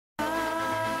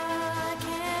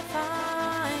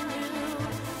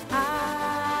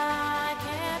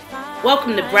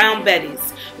Welcome to Brown Betties,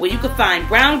 where you can find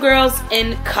brown girls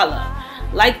in color.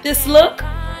 Like this look?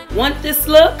 Want this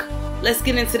look? Let's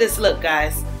get into this look,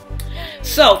 guys.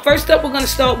 So first up, we're going to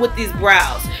start with these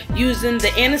brows using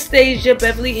the Anastasia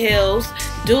Beverly Hills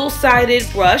dual-sided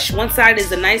brush. One side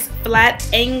is a nice flat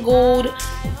angled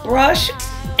brush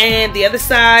and the other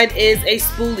side is a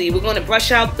spoolie. We're going to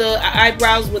brush out the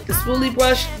eyebrows with the spoolie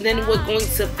brush, then we're going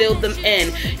to fill them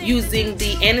in using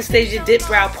the Anastasia Dip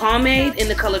Brow Pomade in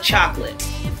the color Chocolate.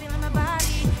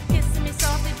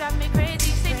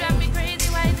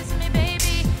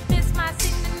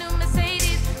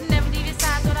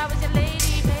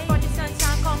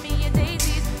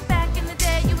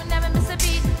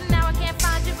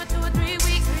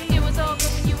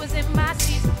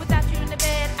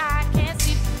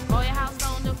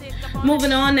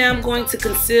 Moving on, now I'm going to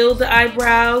conceal the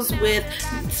eyebrows with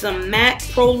some MAC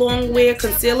Pro Longwear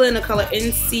concealer in the color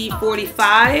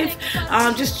NC45.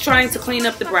 I'm just trying to clean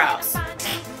up the brows.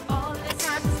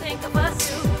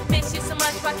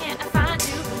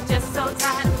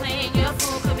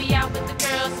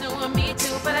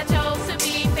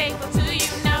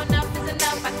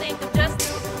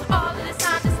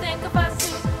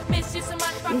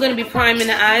 I'm going to be priming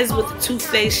the eyes with the Too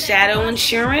Faced Shadow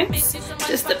Insurance.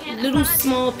 Just a little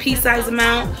small pea-size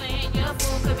amount.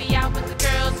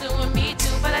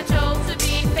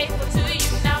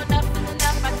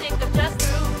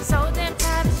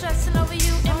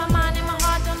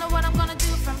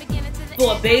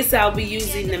 For a base, I'll be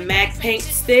using the MAC Paint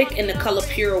Stick in the color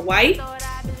Pure White.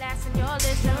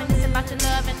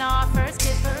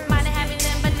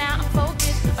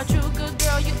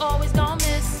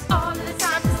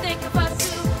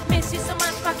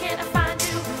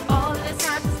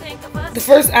 The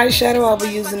first eyeshadow I'll be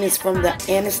using is from the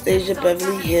Anastasia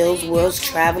Beverly Hills World's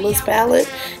Travelers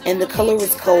palette, and the color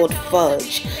is called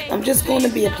Fudge. I'm just going to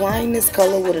be applying this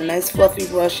color with a nice fluffy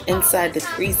brush inside the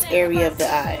crease area of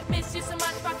the eye.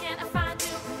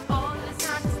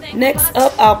 Next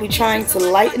up, I'll be trying to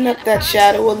lighten up that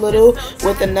shadow a little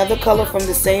with another color from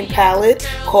the same palette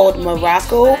called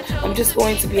Morocco. I'm just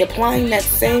going to be applying that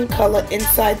same color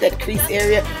inside that crease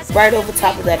area right over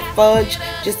top of that fudge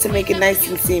just to make it nice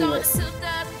and seamless.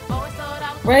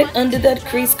 Right under that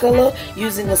crease color,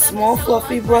 using a small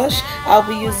fluffy brush, I'll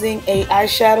be using a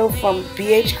eyeshadow from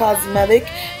BH Cosmetic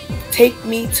Take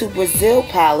Me to Brazil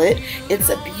palette. It's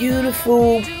a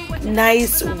beautiful,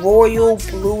 nice royal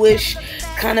bluish,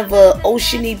 kind of a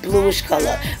oceany bluish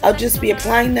color. I'll just be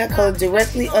applying that color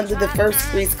directly under the first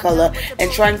crease color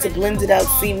and trying to blend it out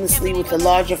seamlessly with a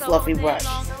larger fluffy brush.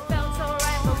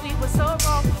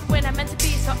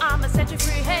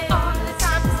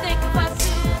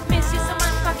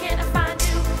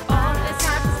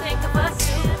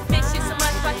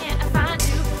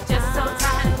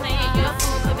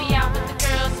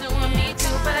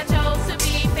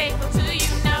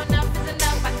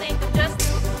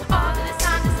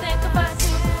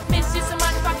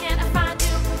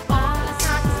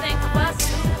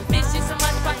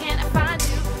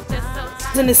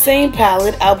 In the same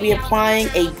palette, I'll be applying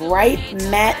a bright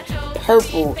matte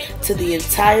purple to the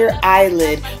entire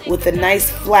eyelid with a nice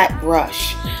flat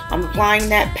brush. I'm applying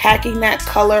that, packing that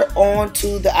color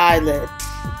onto the eyelid.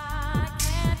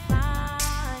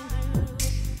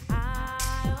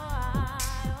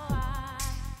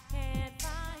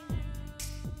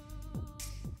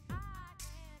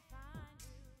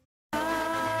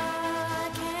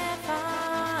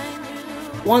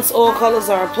 Once all colors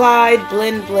are applied,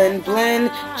 blend, blend,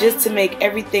 blend, just to make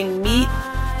everything meet.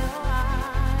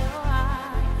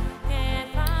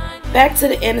 Back to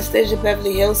the Anastasia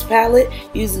Beverly Hills palette,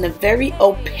 using a very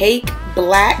opaque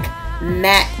black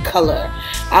matte color.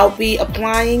 I'll be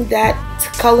applying that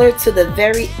color to the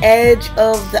very edge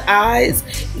of the eyes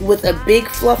with a big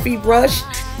fluffy brush,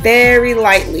 very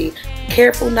lightly.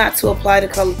 Careful not to apply the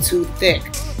color too thick.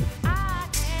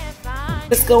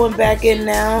 Just going back in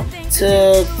now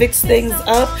to fix things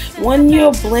up. When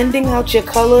you're blending out your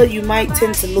color, you might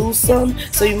tend to lose some,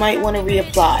 so you might want to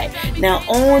reapply. Now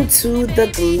on to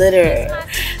the glitter.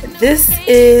 This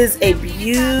is a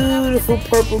beautiful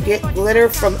purple glitter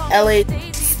from L.A.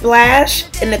 Splash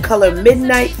in the color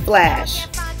Midnight Flash.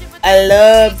 I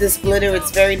love this glitter.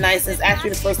 It's very nice. It's actually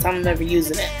the first time I'm ever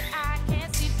using it.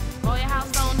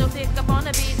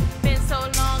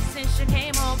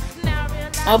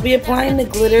 I'll be applying the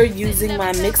glitter using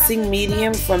my mixing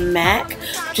medium from MAC.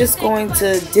 Just going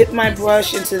to dip my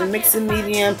brush into the mixing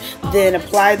medium, then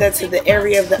apply that to the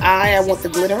area of the eye I want the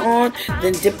glitter on,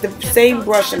 then dip the same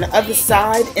brush on the other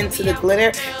side into the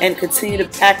glitter and continue to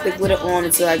pack the glitter on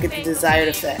until I get the desired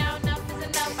effect.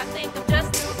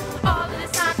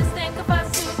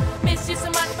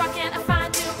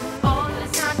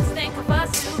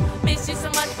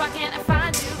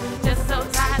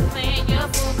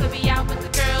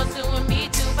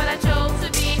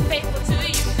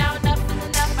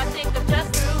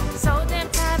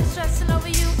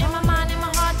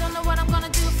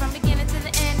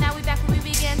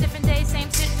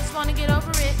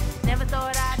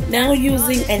 Now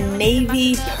using a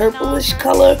navy purplish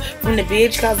color from the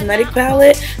BH Cosmetic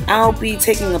palette, I'll be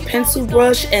taking a pencil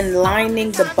brush and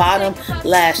lining the bottom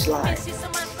lash line.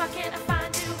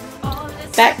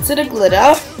 Back to the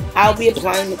glitter, I'll be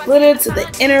applying the glitter to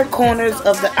the inner corners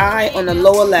of the eye on the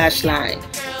lower lash line.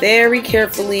 Very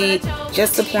carefully,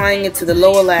 just applying it to the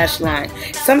lower lash line.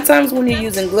 Sometimes when you're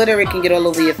using glitter, it can get all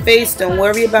over your face. Don't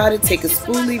worry about it. Take a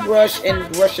spoolie brush and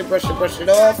brush it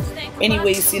off. Anyway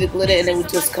you see the glitter, and it will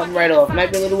just come right off.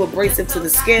 Might be a little abrasive to the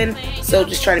skin, so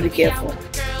just try to be careful.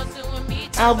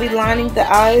 I'll be lining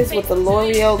the eyes with the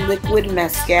L'Oreal Liquid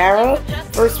Mascara.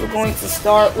 First we're going to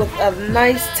start with a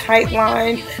nice tight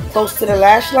line close to the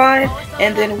lash line,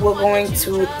 and then we're going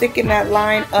to thicken that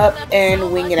line up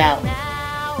and wing it out.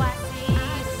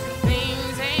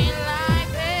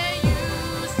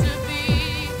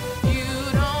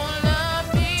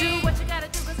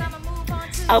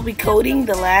 I'll be coating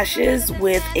the lashes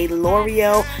with a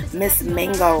L'Oreal Miss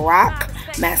Manga Rock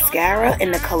Mascara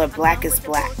in the color Blackest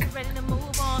Black.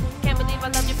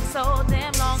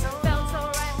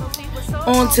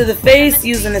 Onto the face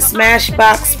using a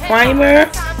SmashBox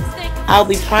primer. I'll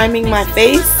be priming my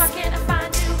face.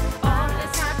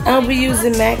 I'll be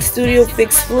using MAC Studio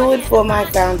Fix Fluid for my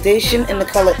foundation in the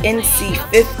color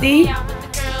NC50.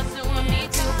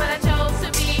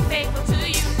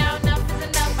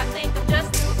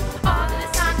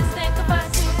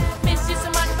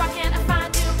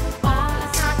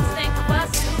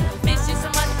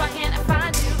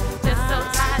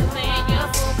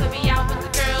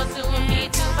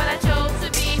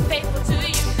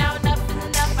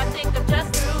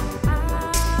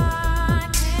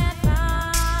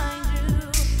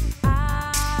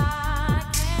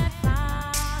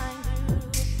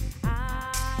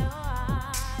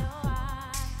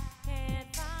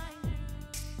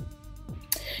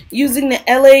 Using the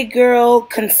L.A Girl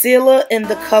Concealer in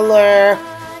the color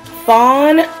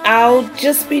Fawn, I'll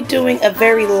just be doing a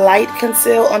very light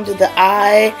conceal under the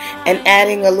eye and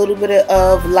adding a little bit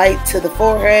of light to the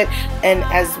forehead and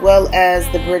as well as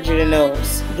the bridge of the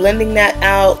nose. Blending that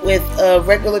out with a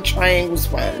regular triangle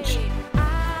sponge.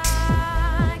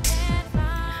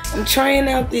 I'm trying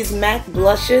out these MAC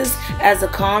blushes as a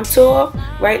contour.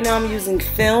 Right now I'm using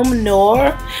Film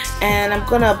Noir, and I'm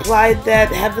going to apply that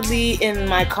heavily in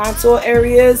my contour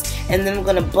areas, and then I'm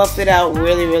going to buff it out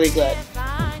really, really good.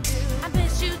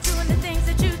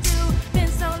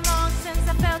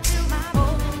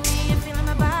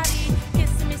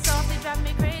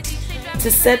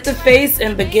 To set the face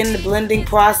and begin the blending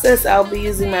process, I'll be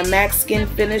using my MAC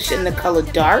SkinFinish in the color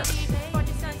Dark.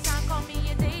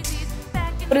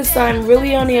 Notice I'm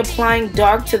really only applying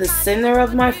dark to the center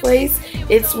of my face.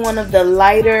 It's one of the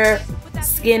lighter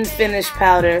SkinFinish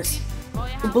powders.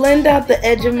 To blend out the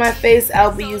edge of my face,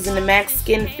 I'll be using the MAC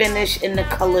SkinFinish in the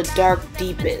color Dark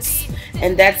Deepest,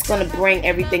 and that's going to bring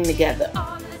everything together.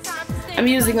 I'm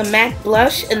using a MAC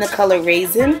blush in the color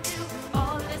Raisin.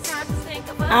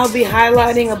 I'll be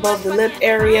highlighting above the lip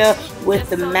area with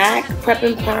the MAC Prep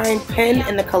and Prime pen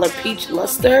in the color Peach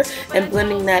Lustre and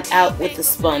blending that out with the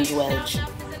sponge wedge.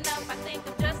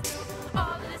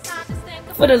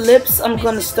 For the lips, I'm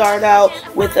going to start out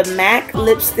with a MAC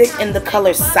lipstick in the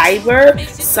color Cyber.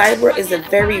 Cyber is a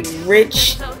very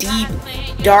rich, deep,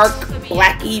 dark,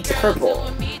 blacky purple.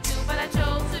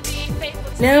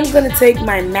 Now I'm going to take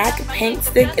my MAC paint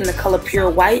stick in the color Pure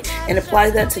White and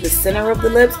apply that to the center of the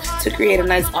lips to create a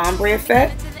nice ombre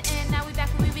effect.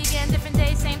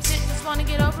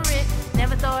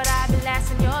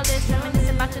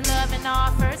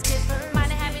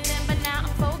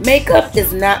 Makeup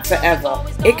is not forever.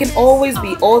 It can always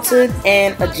be altered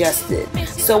and adjusted.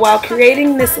 So while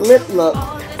creating this lip look,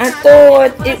 I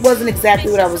thought it wasn't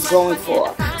exactly what I was going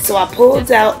for. So I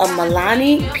pulled out a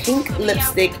Milani pink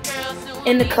lipstick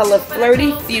in the color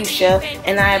Flirty Fuchsia,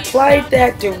 and I applied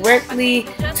that directly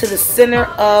to the center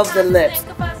of the lips.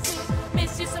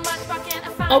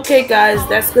 Okay guys,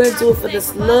 that's going to do it for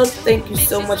this look. Thank you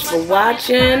so much for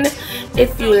watching.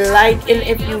 If you like and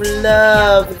if you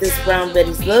love this Brown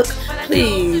Betty's look,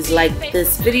 please like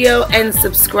this video and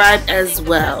subscribe as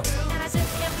well.